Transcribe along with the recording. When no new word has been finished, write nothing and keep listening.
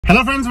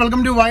Hello friends,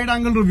 welcome to Wide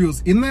Angle Reviews.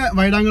 In the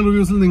Wide Angle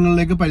Reviews, you will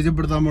see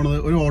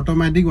an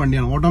automatic one.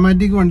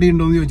 Automatic one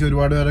is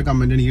a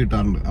comment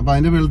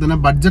in the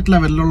budget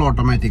level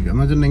automatic. You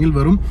can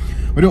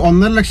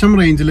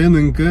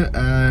range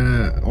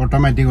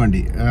automatic one.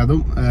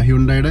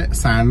 Hyundai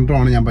Santro.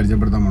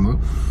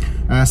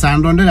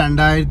 Santro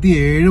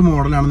 2007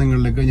 model ആണ്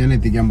നിങ്ങളിലേക്ക് ഞാൻ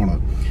എത്തിക്കാൻ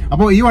പോകുന്നത്.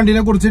 അപ്പോൾ ഈ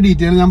വണ്ടിനെ കുറിച്ച്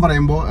detail ഞാൻ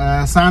പറയുമ്പോൾ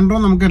സാൻട്രോ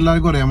നമുക്ക്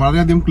എല്ലാവർക്കും അറിയാം,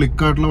 വളരെയധികം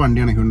ക്ലിക്ക് ആയിട്ടുള്ള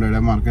വണ്ടിയാണ്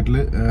ഹ്യുണ്ടായിയുടെ മാർക്കറ്റിൽ.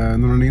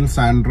 എന്നുണ്ടെങ്കിൽ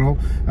സാൻട്രോ,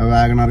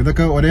 വാഗണർ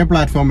ഇതൊക്കെ ഒരേ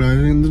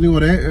പ്ലാറ്റ്ഫോമിൽ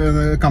ഒരേ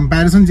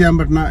കമ്പാരിസൺ ചെയ്യാൻ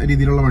പറ്റുന്ന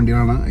രീതിയിലുള്ള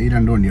വണ്ടികളാണ് ഈ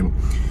രണ്ട് വണ്ടികളും.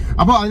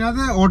 അപ്പോൾ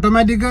അതിനകത്ത്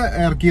ഓട്ടോമാറ്റിക്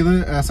ഇറക്കിയത്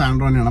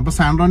സാൻട്രോ തന്നെയാണ്. അപ്പോൾ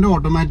സാൻട്രോന്റെ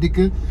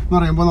ഓട്ടോമാറ്റിക് എന്ന്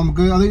പറയുമ്പോൾ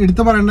നമുക്ക് അത്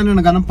എടുത്ത് പറയേണ്ടത്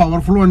തന്നെയാണ്. കാരണം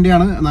പവർഫുൾ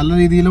വണ്ടിയാണ്. നല്ല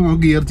രീതിയിൽ നമുക്ക്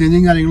ഗിയർ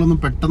ചേഞ്ചിങ് കാര്യങ്ങളൊന്നും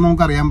പെട്ടെന്ന്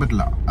നമുക്ക് അറിയാൻ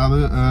പറ്റില്ല അത്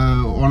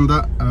ഓൺ ദ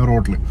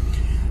റോഡിൽ.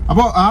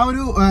 അപ്പോൾ ആ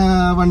ഒരു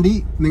വണ്ടി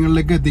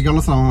നിങ്ങളിലേക്ക്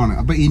എത്തിക്കാനുള്ള ശ്രമമാണ്.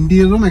 അപ്പോൾ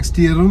ഇന്റീരിയറും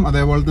എക്സ്റ്റീരിയറും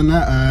അതേപോലെ തന്നെ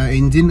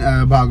എഞ്ചിൻ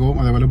ഭാഗവും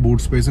അതേപോലെ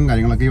ബൂട്ട് സ്പേസും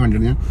കാര്യങ്ങളൊക്കെ ഈ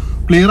വണ്ടിയിൽ ഞാൻ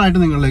ക്ലിയർ ആയിട്ട്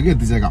നിങ്ങളിലേക്ക്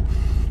എത്തിച്ചേക്കാം.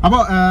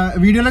 അപ്പോൾ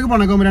വീഡിയോയിലേക്ക്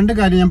പോണേക്കുമ്പോൾ രണ്ട്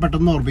കാര്യം ഞാൻ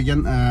പെട്ടെന്ന് ഓർപ്പിക്കാൻ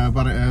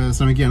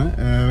ശ്രമിക്കുകയാണ്.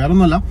 വേറെ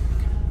ഒന്നുമല്ല,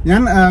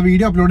 ഞാൻ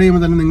വീഡിയോ അപ്ലോഡ്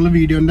ചെയ്യുമ്പോൾ തന്നെ നിങ്ങൾ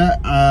വീഡിയോന്റെ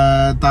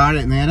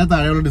നേരെ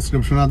താഴെയുള്ള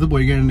ഡിസ്ക്രിപ്ഷനകത്ത്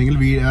പോയി കഴിഞ്ഞിട്ടുണ്ടെങ്കിൽ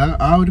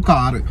ആ ഒരു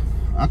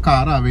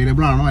കാർ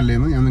അവൈലബിൾ ആണോ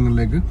അല്ലേന്ന് ഞാൻ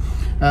നിങ്ങളിലേക്ക്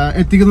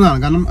എത്തിക്കുന്നതാണ്.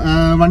 കാരണം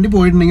വണ്ടി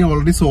പോയിട്ടുണ്ടെങ്കിൽ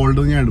ഓൾറെഡി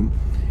സോൾഡ് ഞാൻ ഇടും,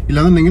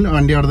 ഇല്ലാന്നുണ്ടെങ്കിൽ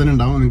വണ്ടി അവിടെ തന്നെ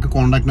ഉണ്ടാവും. നിങ്ങൾക്ക്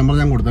കോൺടാക്ട് നമ്പർ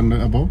ഞാൻ കൊടുത്തിട്ടുണ്ട്.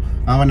 അപ്പോൾ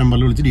ആ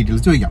നമ്പറിൽ വിളിച്ച്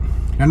ഡീറ്റെയിൽസ് ചോദിക്കാം.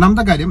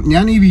 രണ്ടാമത്തെ കാര്യം,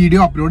 ഞാൻ ഈ വീഡിയോ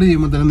അപ്ലോഡ്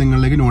ചെയ്യുമ്പോൾ തന്നെ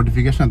നിങ്ങളിലേക്ക്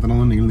നോട്ടിഫിക്കേഷൻ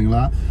എത്തണമെന്നുണ്ടെങ്കിൽ നിങ്ങൾ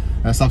ആ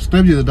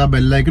സബ്സ്ക്രൈബ് ചെയ്തിട്ട് ആ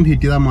ബെല്ലൈക്കൺ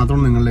ഹിറ്റ് ചെയ്താൽ മാത്രം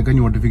നിങ്ങളിലേക്ക്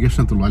നോട്ടിഫിക്കേഷൻ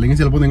എത്തുള്ളൂ. അല്ലെങ്കിൽ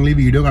ചിലപ്പോൾ നിങ്ങൾ ഈ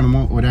വീഡിയോ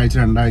കാണുമ്പോൾ ഒരാഴ്ച,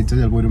 രണ്ടാഴ്ച,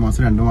 ചിലപ്പോൾ ഒരു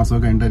മാസം, 2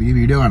 മാസമൊക്കെ കഴിഞ്ഞിട്ടായിരിക്കും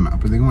ഈ വീഡിയോ കാണണം.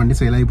 അപ്പോഴത്തേക്കും വണ്ടി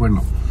സെയിലായി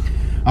പോയിട്ടുണ്ടാവും.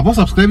 അപ്പോൾ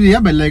സബ്സ്ക്രൈബ്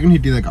ചെയ്യുക, ബെല്ലൈക്കൺ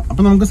ഹിറ്റ് ചെയ്തേക്കാം.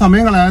 അപ്പോൾ നമുക്ക്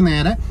സമയം കളയാതെ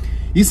നേരെ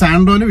ഈ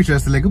സാൻട്രോന്റെ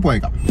വിഷയത്തിലേക്ക്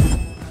പോയേക്കാം.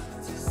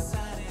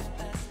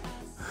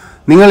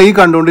 നിങ്ങൾ ഈ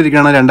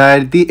കണ്ടുകൊണ്ടിരിക്കുകയാണ്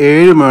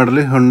 2007 മോഡൽ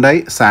ഹ്യുണ്ടായി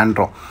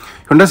സാൻട്രോ.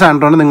 ഹ്യുണ്ടായി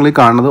സാൻട്രോണ് നിങ്ങൾ ഈ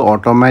കാണുന്നത്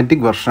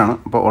ഓട്ടോമാറ്റിക് വെർഷനാണ്.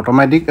 അപ്പോൾ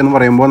ഓട്ടോമാറ്റിക് എന്ന്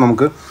പറയുമ്പോൾ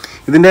നമുക്ക്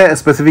ഇതിൻ്റെ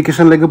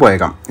സ്പെസിഫിക്കേഷനിലേക്ക്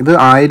പോയേക്കാം. ഇത്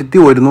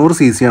 1100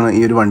 cc ആണ് ഈ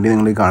ഒരു വണ്ടി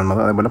നിങ്ങൾ ഈ കാണുന്നത്.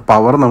 അതേപോലെ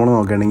പവർ നമ്മൾ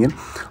നോക്കുകയാണെങ്കിൽ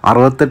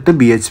 68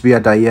 bhp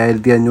at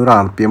 5500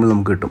 RPM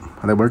നമുക്ക് കിട്ടും.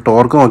 അതേപോലെ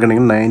ടോർക്ക്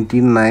നോക്കുകയാണെങ്കിൽ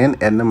 99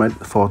 Nm at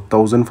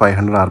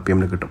 4500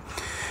 RPM കിട്ടും.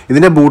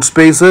 ഇതിൻ്റെ ബൂട്ട്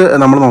സ്പേസ്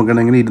നമ്മൾ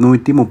നോക്കുകയാണെങ്കിൽ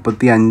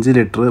 235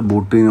 ലിറ്റർ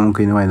ബൂട്ട്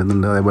നമുക്ക് ഇനി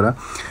വരുന്നുണ്ട്. അതേപോലെ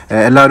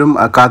എല്ലാവരും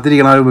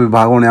കാത്തിരിക്കുന്ന ഒരു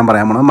വിഭാഗമാണ് ഞാൻ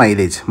പറയാൻ പോകുന്നത്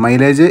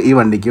മൈലേജ് ഈ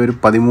വണ്ടിക്ക് ഒരു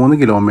 13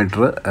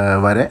 കിലോമീറ്റർ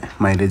വരെ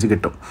മൈലേജ്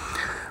കിട്ടും.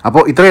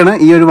 അപ്പോൾ ഇത്രയാണ്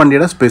ഈ ഒരു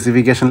വണ്ടിയുടെ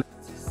സ്പെസിഫിക്കേഷൻ.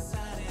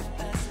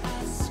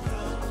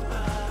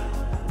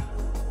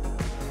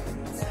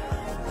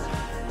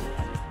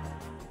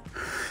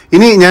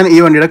 ഇനി ഞാൻ ഈ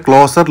വണ്ടിയുടെ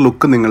ക്ലോസർ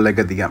ലുക്ക്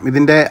നിങ്ങളിലേക്ക് എത്തിക്കാം.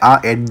 ഇതിൻ്റെ ആ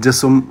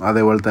എഡ്ജസും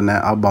അതേപോലെ തന്നെ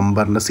ആ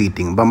ബമ്പറിൻ്റെ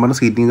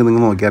സീറ്റിംഗ്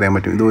നിങ്ങൾ നോക്കി അറിയാൻ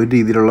പറ്റും. ഇത് ഒരു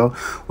രീതിയിലുള്ള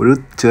ഒരു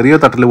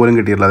ചെറിയ തട്ടൽ പോലും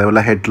കിട്ടിയിട്ടില്ല.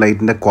 അതേപോലെ ഹെഡ്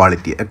ലൈറ്റിൻ്റെ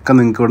ക്വാളിറ്റി ഒക്കെ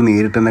നിങ്ങൾക്ക് ഇവിടെ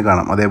നേരിട്ട് തന്നെ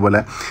കാണാം.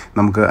 അതേപോലെ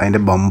നമുക്ക്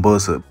അതിൻ്റെ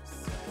ബമ്പേഴ്സ്.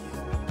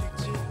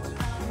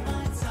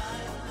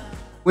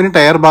 ഇനി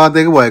ടയർ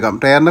ഭാഗത്തേക്ക് പോയേക്കാം.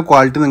 ടയറിൻ്റെ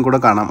ക്വാളിറ്റി നിങ്ങൾക്ക് ഇവിടെ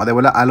കാണാം.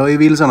 അതേപോലെ അലോയ്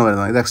വീൽസ് ആണ്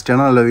വരുന്നത്. ഇത്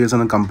എക്സ്റ്റേണൽ അലോയ് വീൽസ്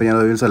ആണ്, കമ്പനി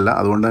അലോയ് വീൽസ് അല്ല.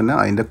 അതുകൊണ്ട് തന്നെ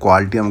അതിൻ്റെ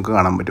ക്വാളിറ്റി നമുക്ക്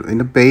കാണാൻ പറ്റും.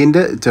 ഇതിൻ്റെ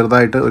പെയിൻറ്റ്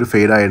ചെറുതായിട്ട് ഒരു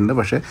ഫെയ്ഡ് ആയിട്ടുണ്ട്,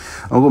 പക്ഷേ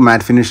നമുക്ക്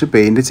മാറ്റ് ഫിനിഷ്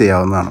പെയിൻറ്റ്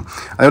ചെയ്യാവുന്നതാണ്.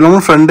 അതേപോലെ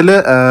നമ്മൾ ഫ്രണ്ടിൽ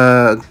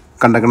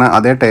കണ്ടക്കുന്ന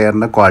അതേ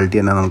ടയറിൻ്റെ ക്വാളിറ്റി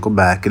തന്നെ നമുക്ക്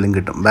ബാക്കിലും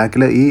കിട്ടും.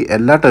 ബാക്കിൽ ഈ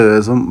എല്ലാ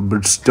ടയേഴ്സും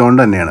ബ്രിഡ്സ്റ്റോൺ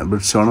തന്നെയാണ്.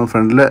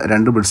 ഫ്രണ്ടിൽ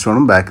 2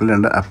 ബ്രിഡ്സ്റ്റോണും ബാക്കിൽ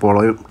 2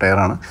 അപ്പോളോയും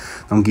ടയറാണ്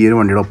നമുക്ക് ഈ ഒരു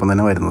വണ്ടിയുടെ ഒപ്പം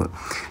തന്നെ വരുന്നത്.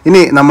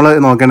 ഇനി നമ്മൾ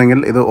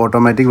നോക്കുകയാണെങ്കിൽ ഇത്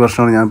ഓട്ടോമാറ്റിക്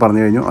വെർഷനാണ് ഞാൻ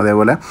പറഞ്ഞു കഴിഞ്ഞു.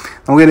 അതേപോലെ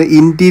നമുക്ക്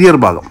ഇൻറ്റീരിയർ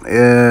ഭാഗം,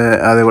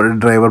 അതേപോലെ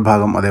ഡ്രൈവർ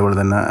ഭാഗം, അതേപോലെ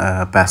തന്നെ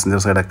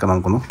പാസഞ്ചർ സൈഡൊക്കെ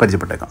നമുക്കൊന്ന്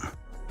പരിചയപ്പെട്ടേക്കാം.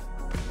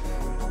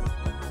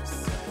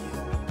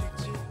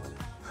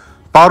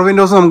 പവർ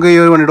വിൻഡോസ് നമുക്ക് ഈ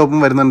ഒരു വണ്ടിയുടെ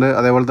ഒപ്പം വരുന്നുണ്ട്.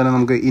 അതേപോലെ തന്നെ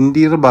നമുക്ക്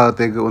ഇൻറ്റീരിയർ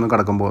ഭാഗത്തേക്ക് ഒന്ന്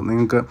കടക്കുമ്പോൾ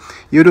നിങ്ങൾക്ക്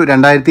ഈ ഒരു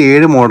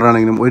 2007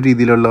 മോഡലാണെങ്കിലും ഒരു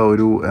രീതിയിലുള്ള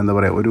ഒരു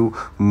ഒരു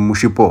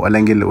മുഷിപ്പോ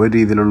അല്ലെങ്കിൽ ഒരു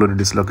രീതിയിലുള്ള ഒരു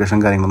ഡിസ്ലൊക്കേഷൻ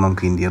കാര്യങ്ങളൊന്നും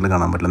നമുക്ക് ഇൻറ്റീരിയറിൽ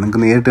കാണാൻ പറ്റില്ല.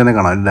 നിങ്ങൾക്ക് നേരിട്ട് തന്നെ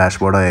കാണാം. ഒരു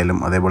ഡാഷ്ബോർഡ്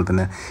ആയാലും അതേപോലെ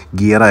തന്നെ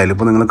ഗിയർ ആയാലും.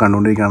 ഇപ്പോൾ നിങ്ങൾ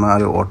കണ്ടുകൊണ്ടിരിക്കുകയാണ്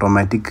ആ ഒരു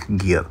ഓട്ടോമാറ്റിക്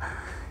ഗിയർ.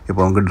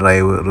 ഇപ്പോൾ നമുക്ക്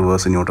ഡ്രൈവ്,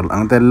 റിവേഴ്സ്, ന്യൂട്രൽ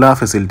അങ്ങനത്തെ എല്ലാ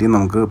ഫെസിലിറ്റിയും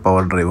നമുക്ക്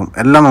പവർ ഡ്രൈവും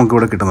എല്ലാം നമുക്ക്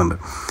ഇവിടെ കിട്ടുന്നുണ്ട്.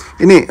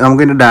 ഇനി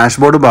നമുക്ക് ഇതിൻ്റെ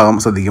ഡാഷ്ബോർഡ് ഭാഗം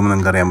ശ്രദ്ധിക്കുമ്പോൾ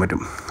നിങ്ങൾക്ക് അറിയാൻ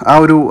പറ്റും ആ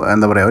ഒരു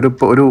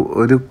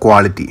ഒരു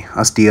ക്വാളിറ്റി.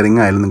 ആ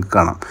സ്റ്റിയറിംഗ് ആയാലും നിങ്ങൾക്ക്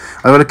കാണാം.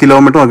 അതുപോലെ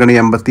കിലോമീറ്റർ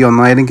നോക്കുകയാണെങ്കിൽ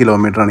 81,000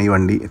 കിലോമീറ്ററാണ് ഈ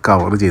വണ്ടി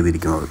കവർ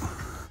ചെയ്തിരിക്കുന്നത്.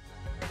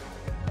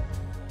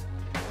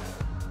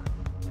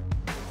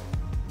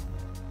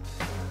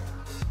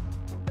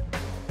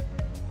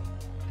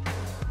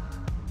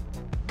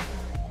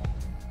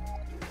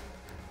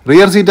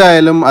 റിയർ സീറ്റ്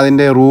ആയാലും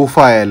അതിൻ്റെ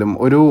റൂഫായാലും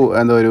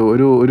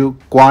ഒരു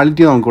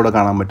ക്വാളിറ്റി നമുക്കിവിടെ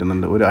കാണാൻ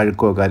പറ്റുന്നുണ്ട്. ഒരു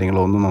അഴുക്കോ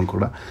കാര്യങ്ങളോ ഒന്നും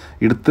നമുക്കിവിടെ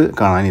എടുത്ത്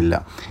കാണാനില്ല.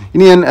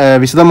 ഇനി ഞാൻ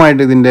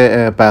വിശദമായിട്ട് ഇതിൻ്റെ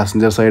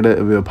പാസഞ്ചർ സൈഡ്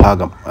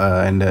ഭാഗം,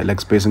 എൻ്റെ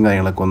ലെഗ് സ്പേസും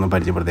കാര്യങ്ങളൊക്കെ ഒന്ന്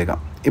പരിചയപ്പെടുത്തേക്കാം.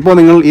 ഇപ്പോൾ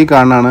നിങ്ങൾ ഈ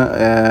കാണാനാണ്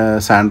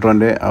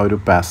സാൻട്രോൻ്റെ ആ ഒരു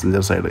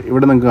പാസഞ്ചർ സൈഡ്.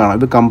 ഇവിടെ നിങ്ങൾക്ക് കാണാം,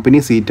 ഇത്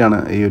കമ്പനി സീറ്റാണ്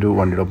ഈ ഒരു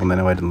വണ്ടിയുടെ ഒപ്പം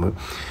തന്നെ വരുന്നത്.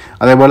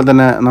 അതേപോലെ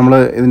തന്നെ നമ്മൾ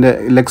ഇതിൻ്റെ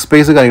ലെഗ്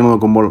സ്പേസ് കാര്യങ്ങൾ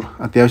നോക്കുമ്പോൾ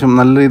അത്യാവശ്യം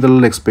നല്ല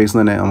രീതിയിലുള്ള ലെഗ് സ്പേസ്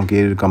തന്നെ നമുക്ക്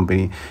ഈ ഒരു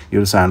കമ്പനി, ഈ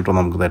ഒരു സാൻട്രോ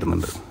നമുക്ക്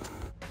തരുന്നുണ്ട്.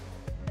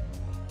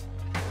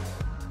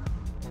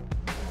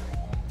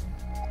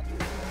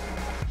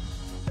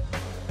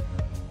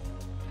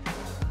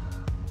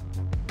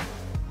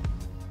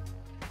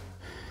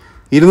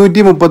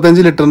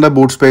 $235 ലിറ്ററിൻ്റെ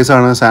ബൂട്ട്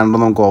സ്പേസാണ് സാൻട്രോ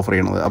നമുക്ക് ഓഫർ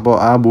ചെയ്യുന്നത്. അപ്പോൾ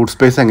ആ ബൂട്ട്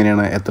സ്പേസ്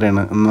എങ്ങനെയാണ്,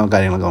 എത്രയാണ് എന്ന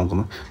കാര്യങ്ങളൊക്കെ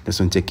നമുക്കൊന്ന്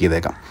ജസ്റ്റ് ഒന്ന് ചെക്ക്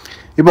ചെയ്തേക്കാം.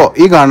 ഇപ്പോൾ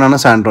ഈ കാണുന്നതാണ്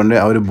സാൻട്രോൻ്റെ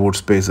ആ ഒരു ബൂട്ട്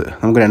സ്പേസ്.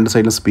 നമുക്ക് രണ്ട്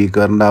സൈഡിലും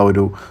സ്പീക്കറിൻ്റെ ആ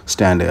ഒരു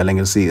സ്റ്റാൻഡ്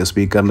അല്ലെങ്കിൽ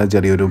സ്പീക്കറിൻ്റെ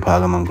ചെറിയൊരു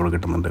ഭാഗം നമുക്ക്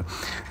കിട്ടുന്നുണ്ട്.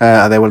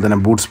 അതേപോലെ തന്നെ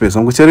ബൂട്ട് സ്പേസ്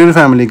നമുക്ക് ചെറിയൊരു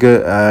ഫാമിലിക്ക്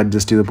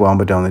അഡ്ജസ്റ്റ് ചെയ്ത് പോകാൻ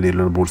പറ്റാവുന്ന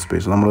രീതിയിലുള്ള ബൂട്ട്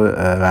സ്പേസ്. നമ്മൾ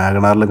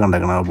വാഗണാറിൽ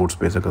കണ്ടേക്കുന്ന ആ ബൂട്ട്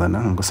സ്പേസ് ഒക്കെ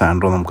തന്നെ നമുക്ക്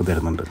സാൻട്രോ നമുക്ക്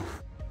തരുന്നുണ്ട്.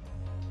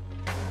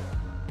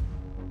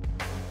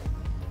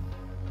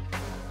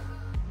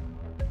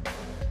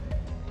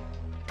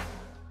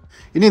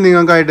 ഇനി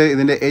നിങ്ങൾക്കായിട്ട്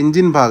ഇതിൻ്റെ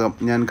എഞ്ചിൻ ഭാഗം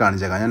ഞാൻ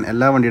കാണിച്ചേക്കാം. ഞാൻ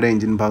എല്ലാ വണ്ടിയുടെ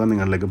എഞ്ചിൻ ഭാഗം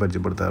നിങ്ങളിലേക്ക്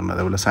പരിചയപ്പെടുത്താറുണ്ട്.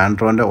 അതേപോലെ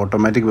സാൻട്രോൻ്റെ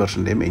ഓട്ടോമാറ്റിക്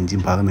വെർഷൻ്റെയും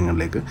എഞ്ചിൻ ഭാഗം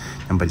നിങ്ങളിലേക്ക്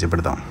ഞാൻ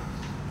പരിചയപ്പെടുത്താം.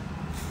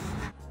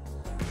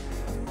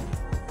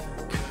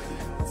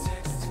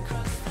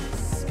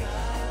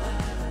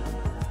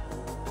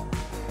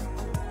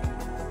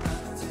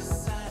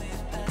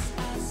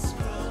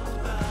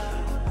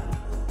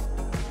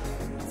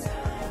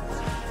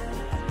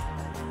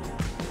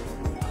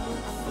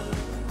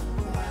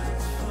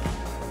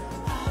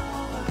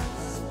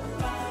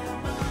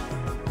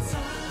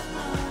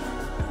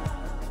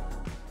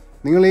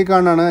 നിങ്ങൾ ഈ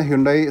കാണാണ്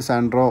ഹ്യുണ്ടായി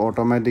സാൻട്രോ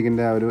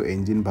ഓട്ടോമാറ്റിക്കിൻ്റെ ആ ഒരു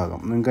എഞ്ചിൻ ഭാഗം.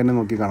 നിങ്ങൾക്ക് തന്നെ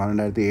നോക്കി കാണാം.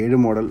 2007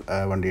 മോഡൽ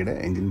വണ്ടിയുടെ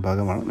എഞ്ചിൻ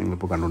ഭാഗമാണ്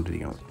നിങ്ങളിപ്പോൾ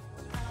കണ്ടുകൊണ്ടിരിക്കുന്നത്.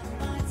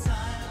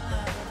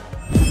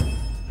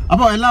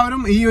 അപ്പോൾ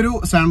എല്ലാവരും ഈ ഒരു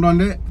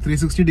സാൻട്രോൻ്റെ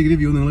 360 ഡിഗ്രി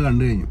വ്യൂ നിങ്ങൾ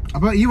കണ്ടു കഴിഞ്ഞു.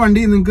 അപ്പോൾ ഈ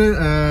വണ്ടി നിങ്ങൾക്ക്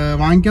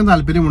വാങ്ങിക്കാൻ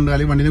താല്പര്യമുണ്ട്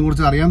അല്ലെങ്കിൽ വണ്ടിനെ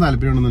കുറിച്ച് അറിയാൻ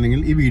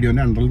താല്പര്യമുണ്ടെന്നുണ്ടെങ്കിൽ ഈ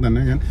വീഡിയോൻ്റെ അണ്ടറിൽ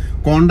തന്നെ ഞാൻ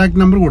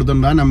കോൺടാക്ട് നമ്പർ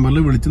കൊടുത്തിട്ടുണ്ട്. ആ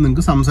നമ്പറിൽ വിളിച്ച്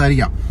നിങ്ങൾക്ക്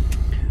സംസാരിക്കാം.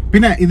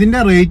 പിന്നെ ഇതിന്റെ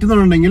റേറ്റ് എന്ന്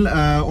പറഞ്ഞിട്ടുണ്ടെങ്കിൽ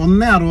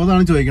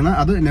 1.60 ചോദിക്കുന്നത്.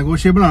 അത്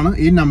നെഗോഷ്യബിൾ ആണ്.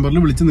 ഈ നമ്പറിൽ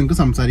വിളിച്ച് നിങ്ങൾക്ക്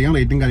സംസാരിക്കാം.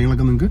 റേറ്റും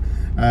കാര്യങ്ങളൊക്കെ നിങ്ങൾക്ക്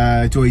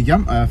ചോദിക്കാം,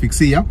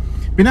 ഫിക്സ് ചെയ്യാം.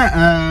 പിന്നെ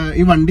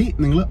ഈ വണ്ടി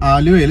നിങ്ങൾ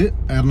ആലുവയിൽ,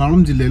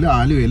 എറണാകുളം ജില്ലയിൽ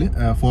ആലുവയിൽ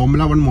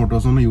ഫോർമുല 1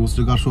 മോട്ടോഴ്സ് എന്ന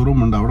യൂസ്ഡ് കാർ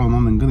ഷോറൂം ഉണ്ട്. അവിടെ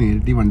വന്നാൽ നിങ്ങൾക്ക്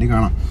നേരിട്ട് ഈ വണ്ടി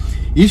കാണാം.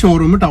 ഈ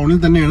ഷോറൂം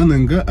ടൗണിൽ തന്നെയാണ്.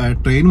 നിങ്ങൾക്ക്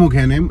ട്രെയിൻ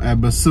മുഖേനയും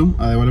ബസ്സും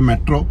അതേപോലെ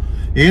മെട്രോ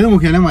ഏത്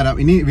മുഖേനയും വരാം.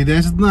 ഇനി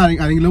വിദേശത്ത് നിന്ന്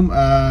ആരെങ്കിലും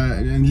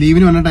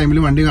ലീവിന് വന്ന ടൈമിൽ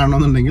വണ്ടി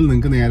കാണണമെന്നുണ്ടെങ്കിൽ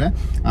നിങ്ങൾക്ക് നേരെ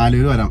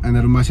ആലുവയിൽ വരാം.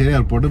 നെടുമ്പാശ്ശേരി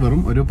എയർപോർട്ട്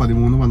വെറും ഒരു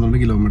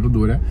 13-12 കിലോമീറ്റർ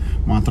ദൂരെ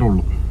മാത്രമേ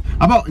ഉള്ളൂ.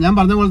 അപ്പോൾ ഞാൻ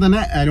പറഞ്ഞ പോലെ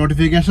തന്നെ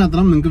നോട്ടിഫിക്കേഷൻ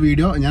എത്തണം. നിങ്ങൾക്ക്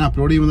വീഡിയോ ഞാൻ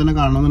അപ്ലോഡ് ചെയ്യുമ്പോൾ തന്നെ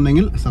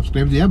കാണണമെന്നുണ്ടെങ്കിൽ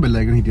സബ്സ്ക്രൈബ് ചെയ്യുക,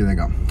 ബെല്ലൈക്കൺ ഹിറ്റ്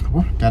ചെയ്തേക്കാം.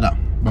 അപ്പോൾ ടാറ്റാ,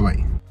 ബൈ.